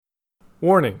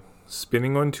Warning: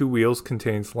 Spinning on Two Wheels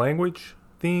contains language,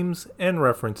 themes, and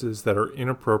references that are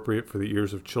inappropriate for the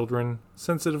ears of children,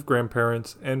 sensitive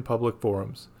grandparents, and public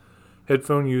forums.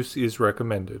 Headphone use is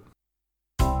recommended.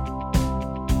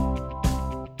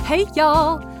 Hey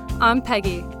y'all! I'm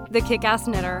Peggy, the kick-ass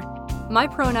knitter. My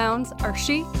pronouns are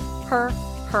she, her,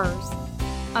 hers.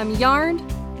 I'm yarned,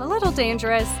 a little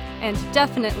dangerous, and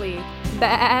definitely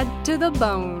bad to the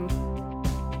bone.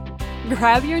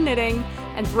 Grab your knitting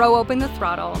and throw open the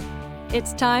throttle.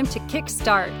 It's time to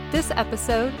kickstart this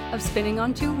episode of Spinning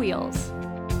on Two Wheels.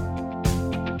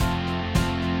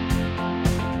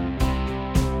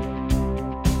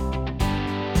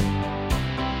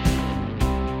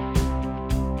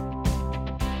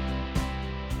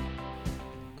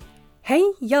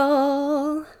 Hey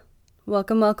y'all!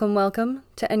 Welcome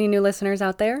to any new listeners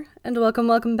out there, and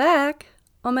welcome back,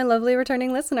 all my lovely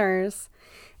returning listeners.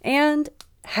 And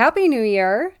Happy New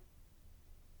Year,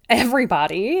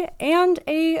 everybody, and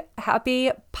a happy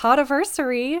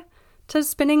podiversary to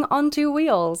Spinning on Two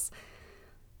Wheels.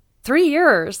 3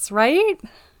 years, right?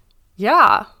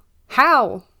 Yeah.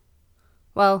 How?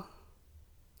 Well,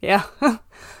 yeah.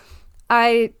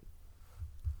 I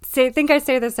think I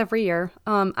say this every year.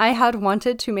 I had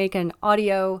wanted to make an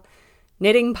audio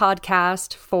knitting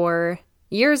podcast for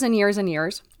years and years and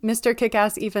years. Mr.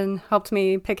 Kickass even helped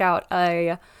me pick out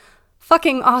a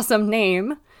fucking awesome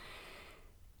name.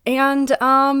 And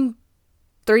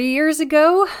 3 years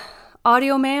ago,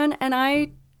 Audio Man and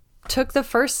I took the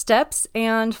first steps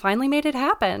and finally made it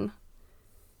happen.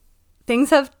 Things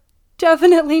have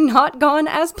definitely not gone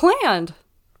as planned,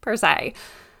 per se.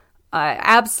 I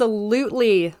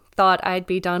absolutely thought I'd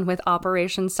be done with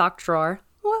Operation Sock Drawer.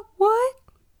 What?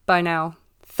 By now.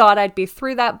 Thought I'd be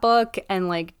through that book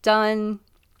and done.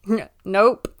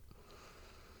 Nope.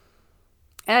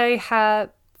 I have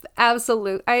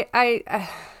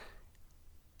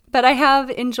but I have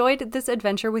enjoyed this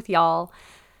adventure with y'all,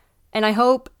 and I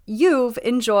hope you've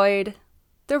enjoyed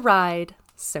the ride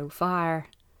so far.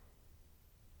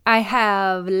 I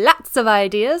have lots of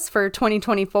ideas for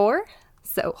 2024,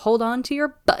 so hold on to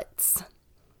your butts.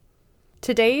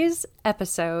 Today's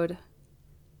episode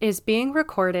is being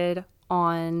recorded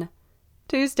on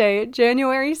Tuesday,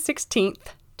 January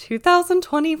 16th,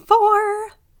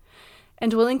 2024,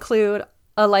 and will include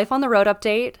a Life on the Road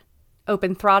update,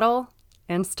 open throttle,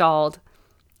 and stalled.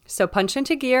 So punch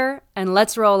into gear and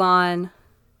let's roll on.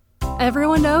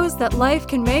 Everyone knows that life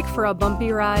can make for a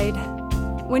bumpy ride.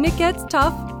 When it gets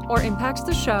tough or impacts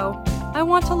the show, I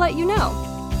want to let you know.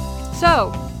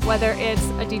 So, whether it's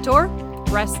a detour,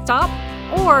 rest stop,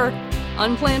 or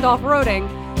unplanned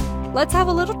off-roading, let's have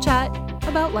a little chat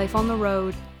about life on the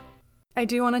road. I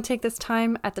do want to take this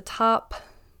time at the top,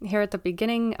 here at the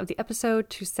beginning of the episode,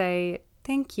 to say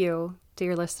thank you,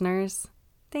 dear listeners.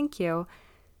 Thank you.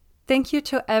 Thank you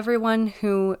to everyone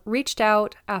who reached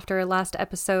out after last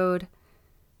episode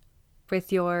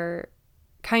with your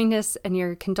kindness and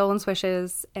your condolence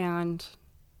wishes and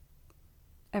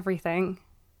everything.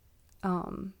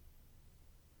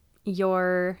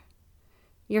 Your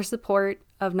support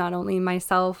of not only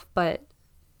myself, but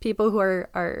people who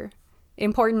are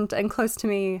important and close to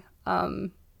me.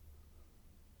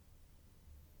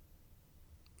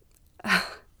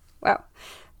 Wow.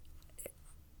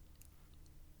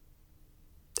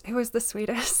 It was the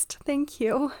sweetest. Thank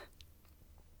you.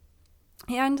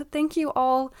 And thank you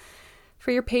all for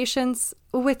your patience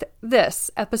with this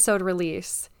episode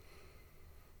release.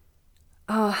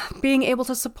 Being able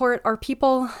to support our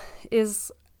people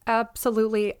is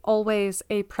absolutely always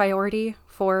a priority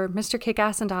for Mr.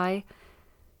 Kickass and I.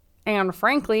 And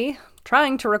frankly,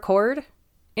 trying to record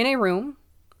in a room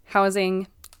housing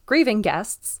grieving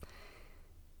guests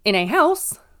in a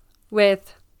house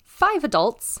with 5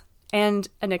 adults and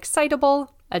an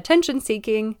excitable,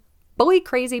 attention-seeking,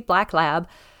 boy-crazy black lab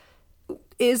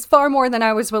is far more than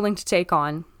I was willing to take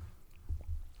on.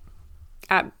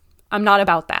 I'm not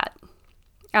about that.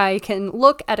 I can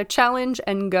look at a challenge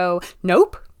and go,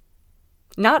 nope,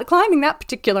 not climbing that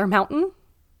particular mountain.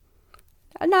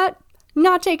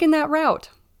 Not taking that route.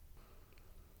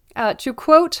 To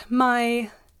quote my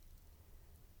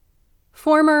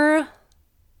former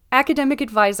academic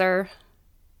advisor,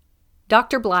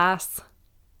 Dr. Blass,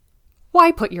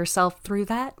 why put yourself through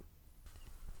that?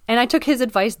 And I took his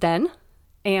advice then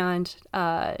and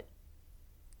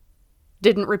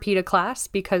didn't repeat a class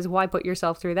because why put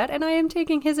yourself through that? And I am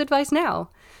taking his advice now,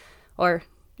 or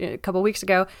a couple weeks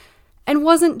ago, and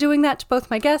wasn't doing that to both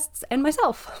my guests and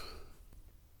myself.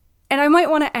 And I might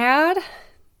want to add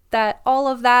that all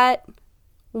of that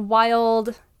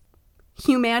wild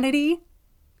humanity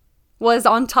was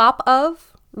on top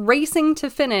of racing to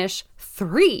finish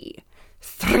three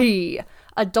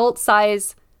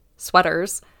adult-size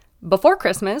sweaters before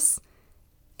Christmas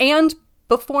and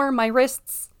before my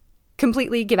wrists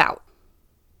completely give out.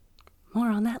 More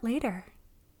on that later.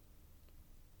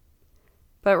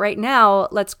 But right now,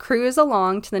 let's cruise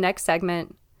along to the next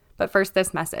segment. But first,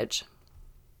 this message.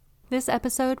 This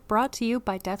episode brought to you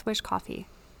by Death Wish Coffee.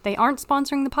 They aren't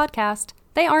sponsoring the podcast.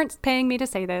 They aren't paying me to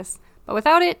say this. But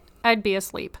without it, I'd be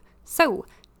asleep. So,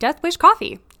 Death Wish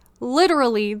Coffee.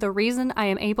 Literally the reason I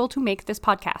am able to make this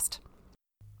podcast.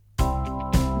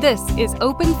 This is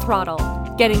Open Throttle,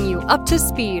 getting you up to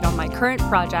speed on my current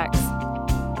projects.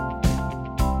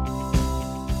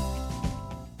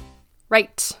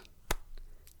 Right.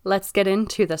 Let's get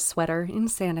into the sweater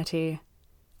insanity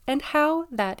and how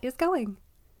that is going.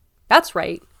 That's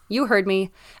right. You heard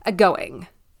me. Going.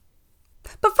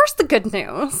 But first, the good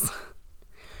news.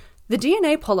 The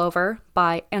DNA pullover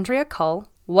by Andrea Cull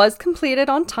was completed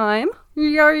on time.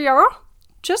 Yeah.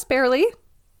 Just barely.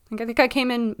 I think I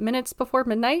came in minutes before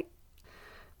midnight.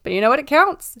 But you know what? It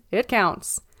counts. It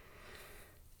counts.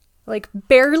 Like,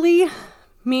 barely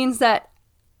means that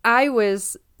I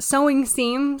was sewing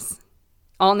seams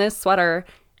on this sweater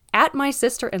at my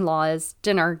sister-in-law's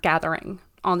dinner gathering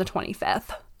on the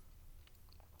 25th.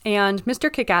 And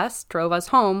Mr. Kickass drove us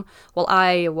home while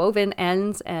I wove in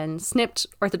ends and snipped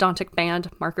orthodontic band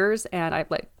markers, and I'm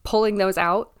like pulling those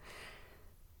out.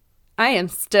 I am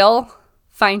still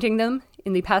finding them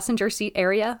in the passenger seat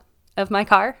area of my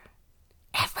car.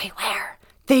 Everywhere.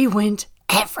 They went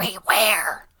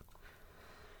everywhere.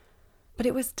 But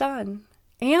it was done.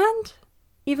 And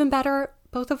even better,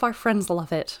 both of our friends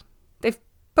love it. They've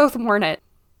both worn it.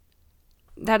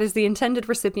 That is the intended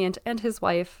recipient and his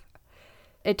wife.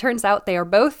 It turns out they are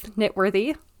both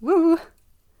knitworthy, woo,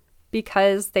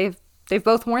 because they've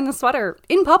both worn the sweater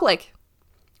in public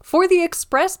for the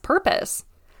express purpose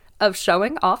of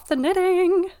showing off the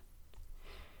knitting.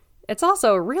 It's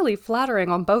also really flattering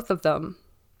on both of them,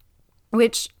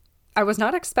 which I was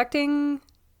not expecting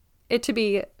it to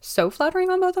be so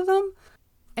flattering on both of them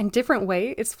in different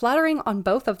ways. It's flattering on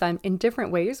both of them in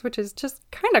different ways, which is just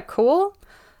kind of cool.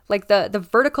 Like the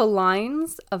vertical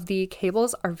lines of the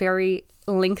cables are very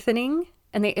lengthening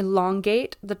and they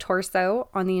elongate the torso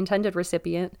on the intended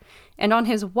recipient. And on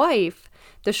his wife,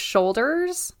 the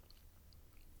shoulders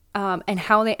and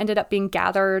how they ended up being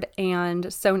gathered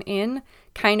and sewn in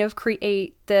kind of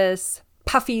create this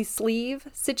puffy sleeve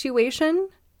situation,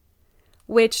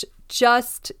 which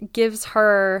just gives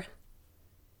her,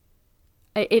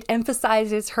 it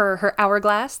emphasizes her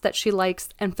hourglass that she likes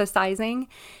emphasizing,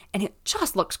 and it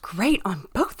just looks great on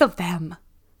both of them.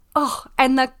 Oh,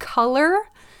 and the color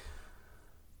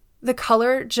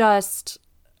just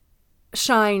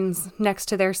shines next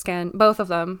to their skin, both of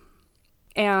them.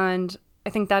 And I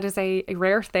think that is a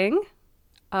rare thing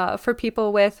for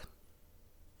people with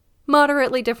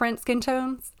moderately different skin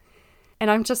tones. And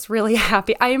I'm just really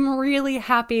happy. I am really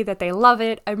happy that they love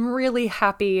it. I'm really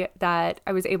happy that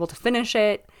I was able to finish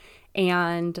it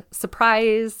and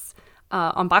surprise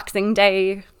on Boxing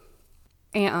Day.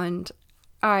 And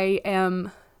I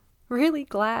am really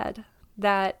glad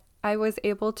that I was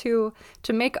able to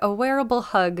make a wearable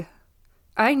hug.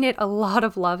 I knit a lot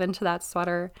of love into that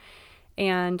sweater,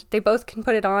 and they both can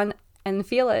put it on and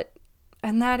feel it.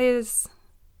 And that's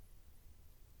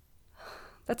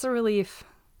a relief,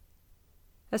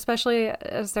 especially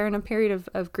as they're in a period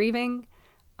of grieving.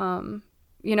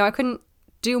 I couldn't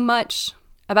do much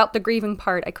about the grieving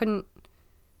part. I couldn't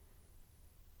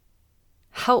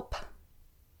help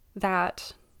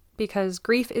that because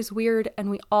grief is weird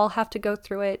and we all have to go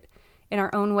through it in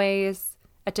our own ways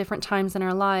at different times in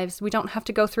our lives. We don't have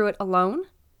to go through it alone.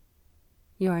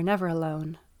 You are never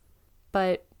alone.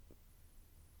 But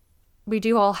we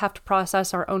do all have to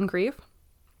process our own grief.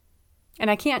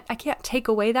 And I can't take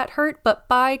away that hurt, but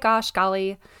by gosh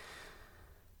golly,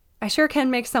 I sure can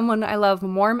make someone I love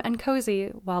warm and cozy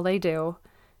while they do.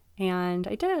 And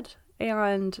I did.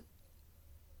 And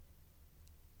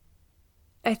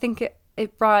I think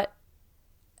it brought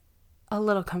a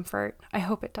little comfort. I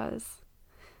hope it does.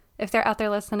 If they're out there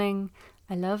listening,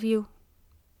 I love you.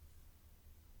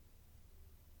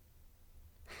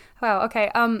 Wow,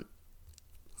 okay.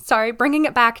 Sorry, bringing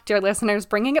it back, dear listeners,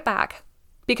 bringing it back.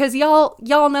 Because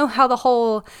y'all know how the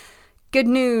whole good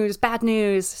news, bad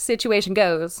news situation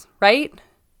goes, right?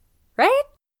 Right?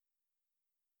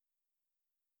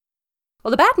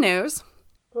 Well, the bad news.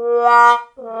 The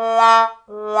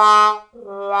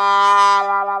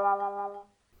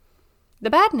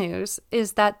bad news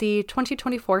is that the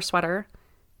 2024 sweater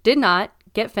did not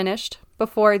get finished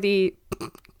before the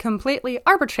completely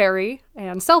arbitrary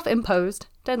and self-imposed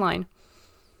deadline.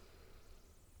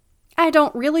 I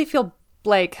don't really feel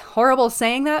horrible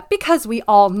saying that because we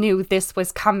all knew this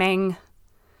was coming.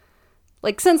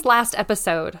 Since last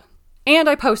episode. And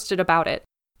I posted about it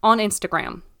on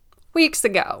Instagram weeks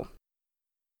ago.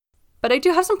 But I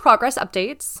do have some progress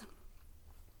updates.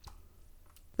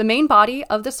 The main body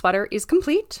of the sweater is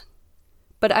complete,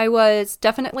 but I was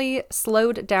definitely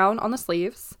slowed down on the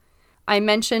sleeves. I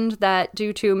mentioned that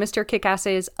due to Mr.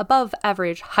 Kickass's above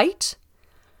average height,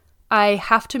 I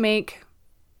have to make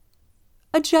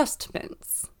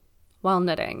adjustments while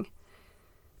knitting.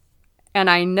 And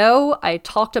I know I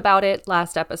talked about it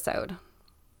last episode.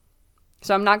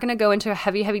 So I'm not going to go into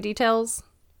heavy details.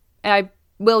 I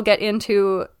will get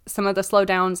into some of the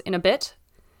slowdowns in a bit.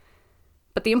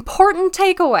 But the important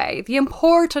takeaway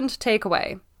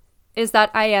is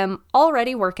that I am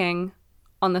already working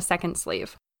on the second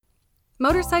sleeve.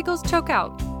 Motorcycles choke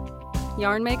out.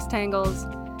 Yarn makes tangles.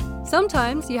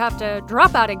 Sometimes you have to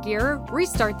drop out of gear,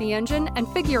 restart the engine, and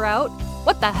figure out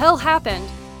what the hell happened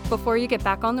before you get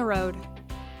back on the road.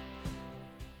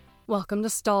 Welcome to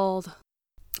Stalled.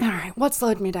 Alright, what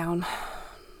slowed me down?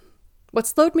 What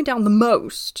slowed me down the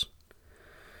most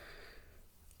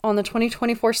on the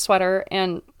 2024 sweater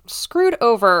and screwed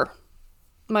over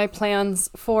my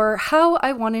plans for how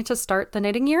I wanted to start the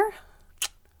knitting year?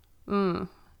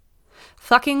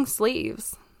 Fucking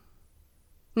sleeves.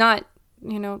 Not,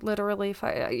 literally.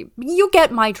 You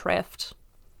get my drift.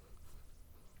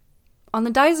 On the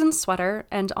Dyson sweater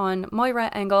and on Moira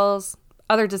Engel's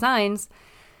other designs,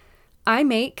 I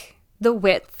make the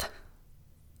width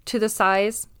to the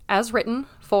size as written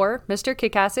for Mr.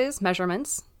 Kickass's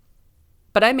measurements,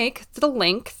 but I make the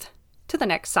length to the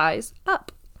next size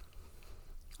up.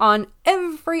 On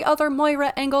every other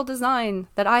Moira Engel design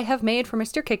that I have made for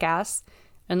Mr. Kickass,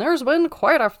 and there's been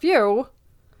quite a few,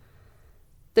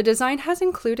 the design has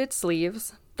included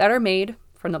sleeves that are made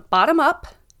from the bottom up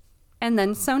and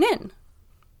then sewn in.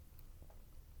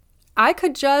 I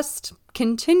could just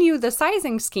continue the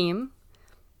sizing scheme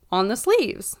on the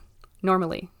sleeves,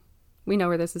 normally. We know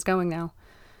where this is going now.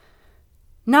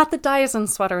 Not the Dyson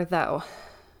sweater, though.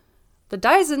 The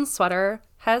Dyson sweater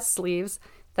has sleeves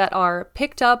that are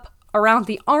picked up around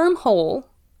the armhole,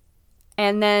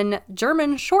 and then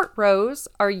German short rows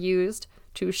are used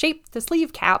to shape the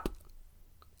sleeve cap,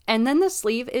 and then the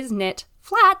sleeve is knit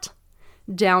flat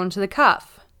down to the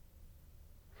cuff.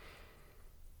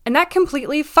 And that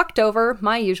completely fucked over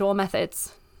my usual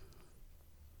methods.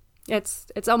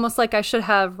 It's almost like I should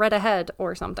have read ahead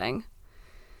or something.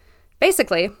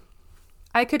 Basically,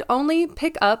 I could only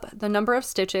pick up the number of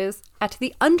stitches at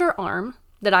the underarm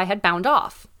that I had bound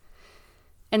off,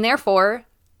 and therefore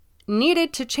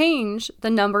needed to change the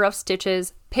number of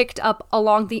stitches picked up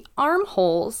along the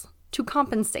armholes to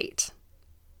compensate.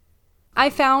 I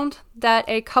found that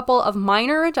a couple of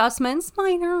minor adjustments,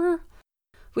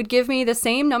 would give me the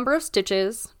same number of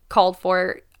stitches called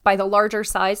for by the larger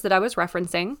size that I was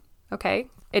referencing. Okay,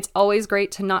 it's always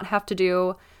great to not have to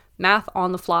do math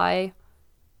on the fly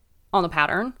on the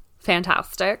pattern.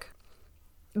 Fantastic.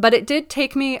 But it did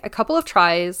take me a couple of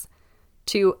tries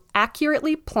to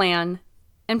accurately plan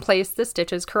and place the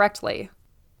stitches correctly.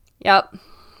 Yep.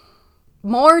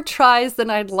 More tries than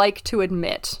I'd like to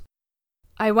admit.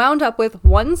 I wound up with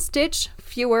 1 stitch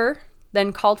fewer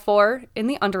than called for in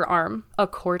the underarm,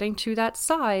 according to that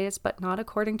size, but not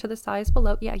according to the size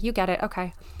below. Yeah, you get it.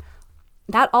 Okay.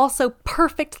 That also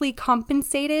perfectly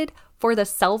compensated for the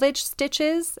selvage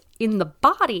stitches in the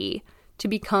body to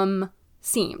become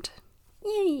seamed.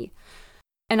 Yay!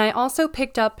 And I also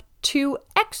picked up 2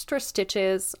 extra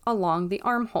stitches along the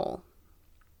armhole.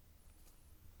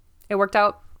 It worked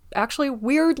out actually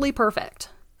weirdly perfect.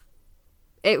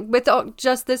 With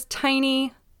just this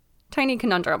tiny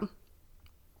conundrum.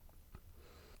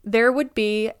 There would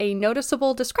be a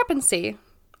noticeable discrepancy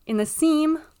in the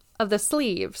seam of the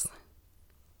sleeves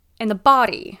and the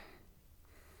body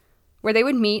where they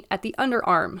would meet at the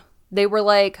underarm. They were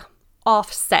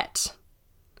offset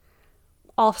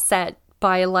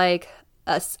by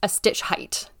a stitch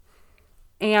height.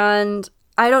 And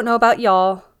I don't know about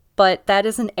y'all, but that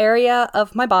is an area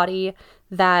of my body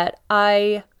that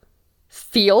I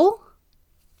feel,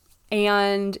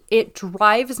 and it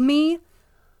drives me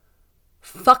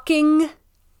fucking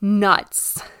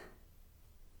nuts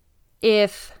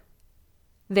if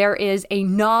there is a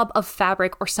knob of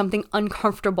fabric or something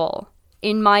uncomfortable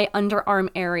in my underarm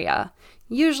area.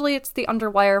 Usually it's the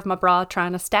underwire of my bra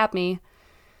trying to stab me.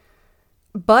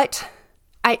 But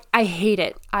I hate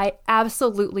it. I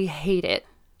absolutely hate it.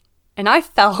 And I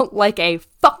felt like a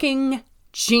fucking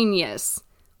genius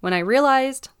when I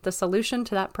realized the solution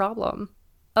to that problem.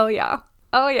 Oh yeah.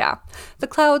 The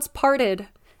clouds parted,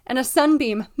 and a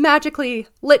sunbeam magically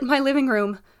lit my living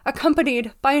room,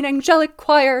 accompanied by an angelic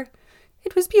choir.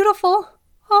 It was beautiful.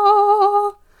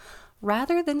 Oh!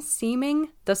 Rather than seaming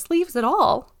the sleeves at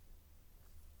all,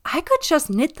 I could just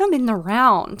knit them in the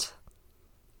round.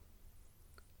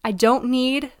 I don't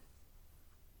need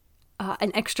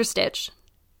an extra stitch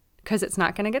because it's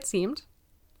not going to get seamed.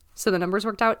 So the numbers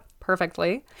worked out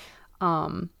perfectly.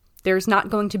 There's not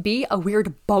going to be a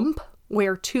weird bump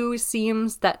where two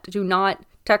seams that do not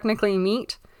technically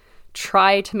meet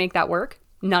try to make that work.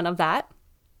 None of that.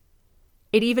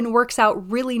 It even works out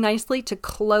really nicely to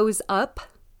close up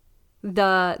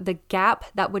the gap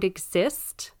that would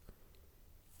exist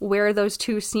where those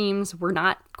two seams were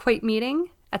not quite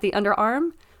meeting at the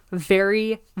underarm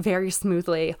very, very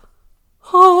smoothly.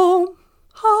 Oh,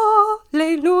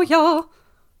 hallelujah,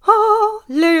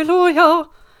 hallelujah.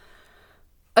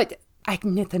 I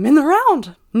knit them in the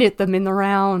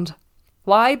round.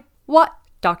 Why? What?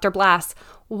 Dr. Blass,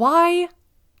 why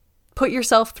put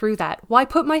yourself through that? Why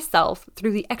put myself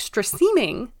through the extra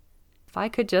seaming if I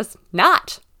could just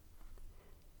not?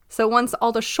 So once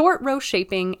all the short row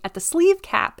shaping at the sleeve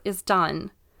cap is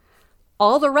done,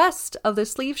 all the rest of the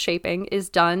sleeve shaping is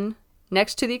done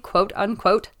next to the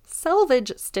quote-unquote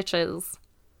selvage stitches,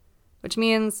 which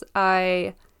means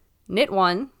I knit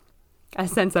one,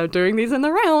 since I'm doing these in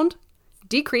the round,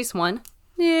 decrease one,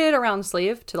 knit around the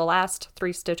sleeve to the last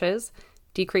 3 stitches,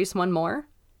 decrease one more,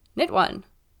 knit one,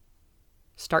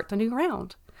 start the new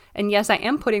round. And yes, I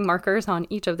am putting markers on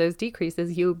each of those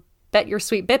decreases, you bet your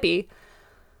sweet bippy.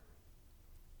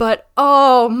 But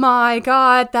oh my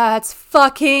god, that's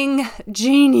fucking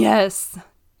genius.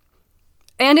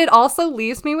 And it also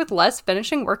leaves me with less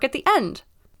finishing work at the end.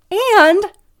 And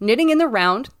knitting in the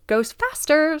round goes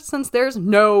faster since there's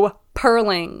no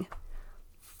purling.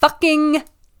 Fucking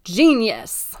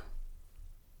genius.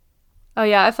 Oh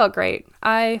yeah, I felt great.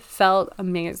 I felt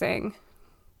amazing.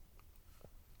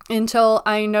 Until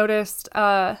I noticed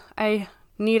I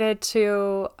needed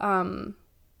to...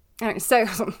 So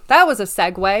that was a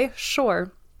segue,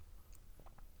 sure.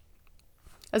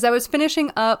 As I was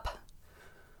finishing up,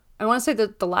 I want to say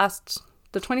that the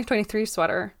 2023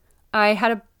 sweater, I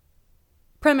had a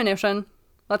premonition,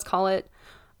 let's call it,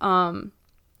 where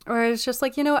it's just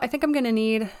like, I think I'm going to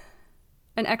need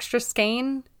an extra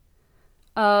skein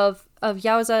of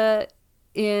Yowza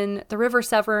in the River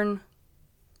Severn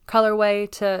colorway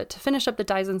to finish up the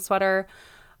Dyson sweater.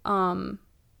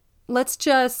 Let's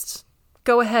just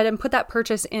go ahead and put that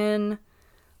purchase in.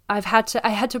 I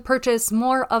had to purchase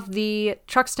more of the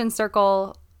Truxton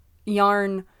Circle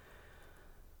yarn,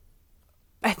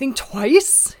 I think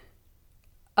twice,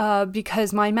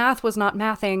 because my math was not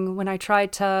mathing when I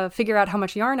tried to figure out how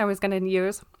much yarn I was going to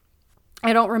use.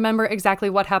 I don't remember exactly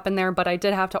what happened there, but I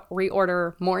did have to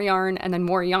reorder more yarn and then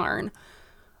more yarn,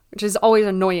 which is always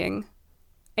annoying.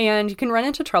 And you can run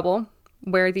into trouble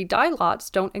where the dye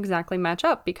lots don't exactly match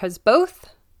up because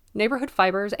both Neighborhood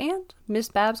Fibers and Miss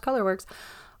Babs Colorworks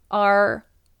are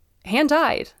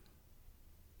hand-dyed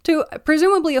to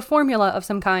presumably a formula of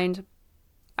some kind.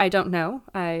 I don't know.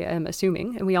 I am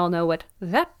assuming, and we all know what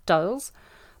that does.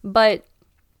 But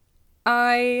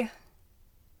I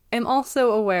am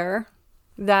also aware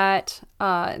that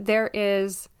there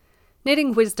is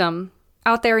knitting wisdom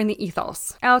out there in the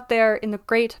ethos, out there in the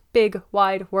great, big,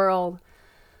 wide world,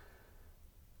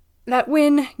 that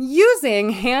when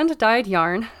using hand-dyed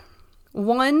yarn,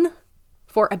 one,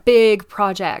 for a big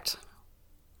project,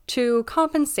 to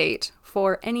compensate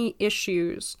for any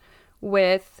issues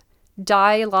with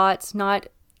dye lots not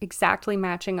exactly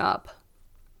matching up,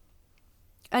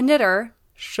 a knitter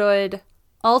should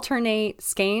alternate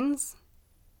skeins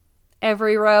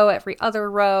every row, every other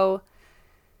row,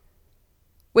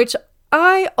 which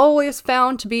I always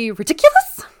found to be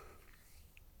ridiculous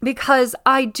because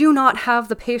I do not have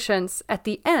the patience at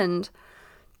the end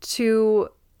to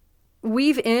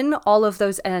weave in all of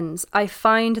those ends. I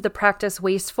find the practice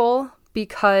wasteful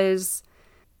because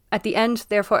at the end,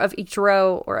 therefore, of each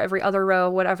row or every other row,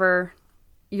 whatever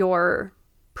your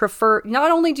prefer,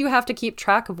 not only do you have to keep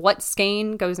track of what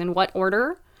skein goes in what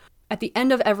order, at the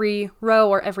end of every row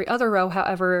or every other row,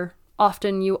 however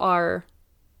often you are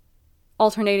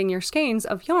alternating your skeins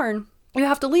of yarn, you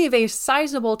have to leave a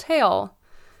sizable tail,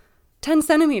 10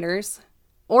 centimeters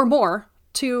or more,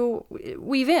 to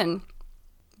weave in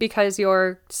because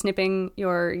you're snipping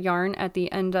your yarn at the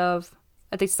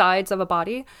sides of a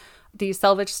body. The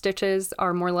selvage stitches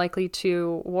are more likely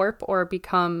to warp or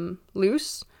become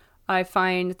loose. I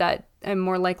find that I'm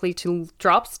more likely to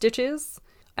drop stitches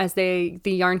as the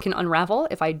yarn can unravel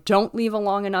if I don't leave a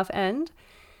long enough end.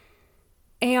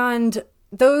 And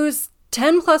those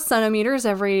 10 plus centimeters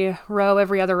every row,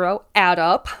 every other row add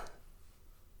up.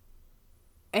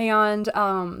 And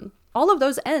all of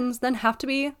those ends then have to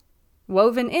be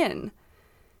woven in.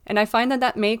 And I find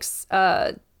that makes,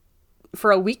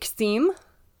 for a weak seam,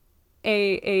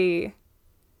 a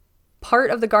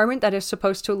part of the garment that is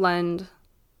supposed to lend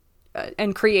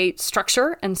and create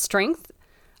structure and strength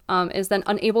is then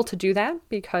unable to do that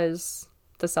because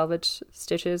the selvage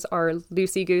stitches are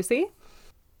loosey-goosey.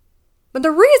 But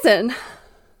the reason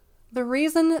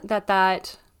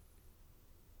that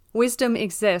wisdom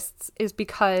exists is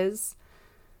because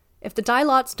if the dye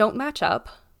lots don't match up,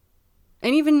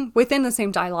 and even within the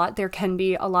same dye lot, there can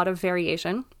be a lot of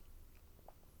variation.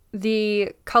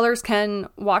 The colors can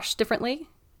wash differently,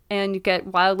 and you get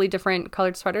wildly different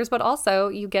colored sweaters, but also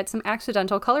you get some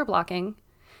accidental color blocking,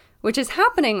 which is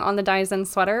happening on the Daizen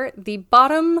sweater. The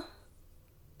bottom,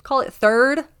 call it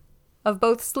third, of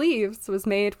both sleeves was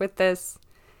made with this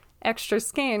extra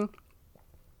skein.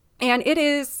 And it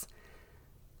is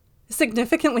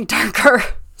significantly darker.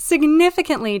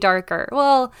 Significantly darker.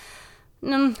 Well,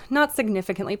 not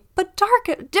significantly, but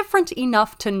different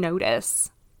enough to notice.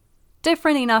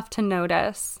 Different enough to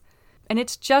notice. And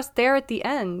it's just there at the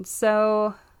end.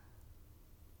 So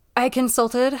I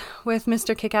consulted with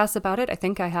Mr. Kickass about it. I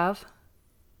think I have.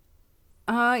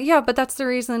 Yeah, but that's the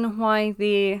reason why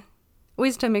the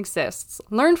wisdom exists.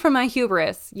 Learn from my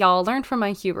hubris. Y'all, learn from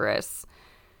my hubris.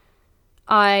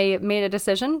 I made a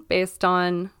decision based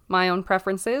on my own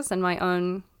preferences and my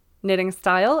own knitting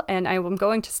style, and I am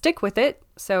going to stick with it,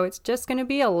 so it's just going to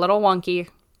be a little wonky.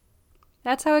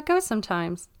 That's how it goes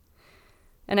sometimes.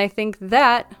 And I think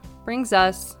that brings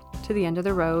us to the end of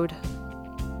the road.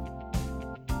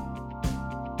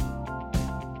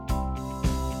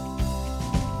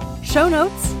 Show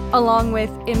notes, along with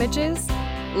images,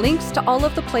 links to all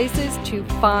of the places to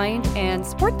find and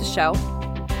support the show,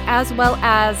 as well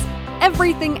as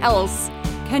everything else,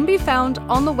 can be found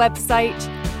on the website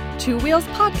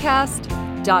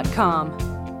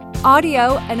twowheelspodcast.com.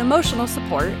 Audio and emotional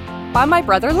support by my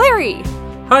brother Larry.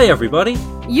 Hi, everybody.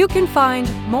 You can find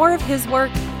more of his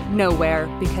work nowhere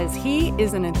because he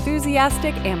is an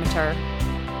enthusiastic amateur.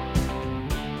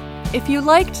 If you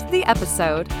liked the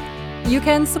episode, you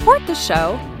can support the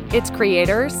show, its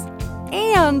creators,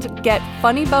 and get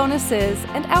funny bonuses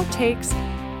and outtakes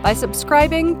by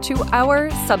subscribing to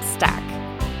our Substack.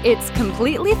 It's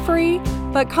completely free,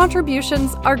 but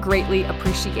contributions are greatly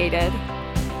appreciated.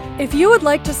 If you would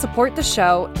like to support the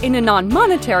show in a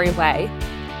non-monetary way,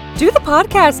 do the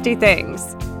podcasty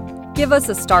things. Give us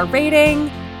a star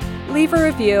rating, leave a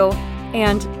review,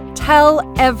 and tell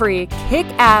every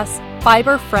kick-ass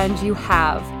fiber friend you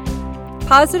have.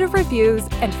 Positive reviews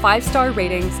and 5-star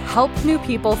ratings help new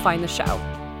people find the show.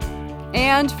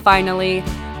 And finally,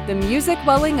 the music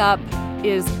welling up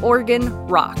is Organ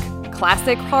Rock,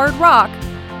 classic hard rock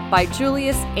by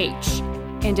Julius H.,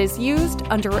 and is used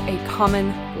under a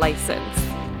common license.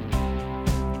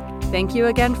 Thank you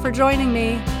again for joining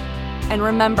me. And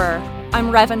remember, I'm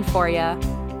revving for ya.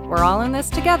 We're all in this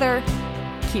together.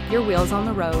 Keep your wheels on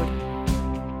the road.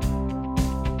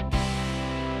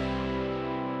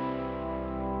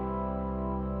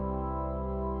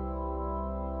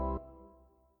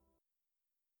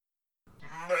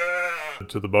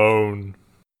 To the bone.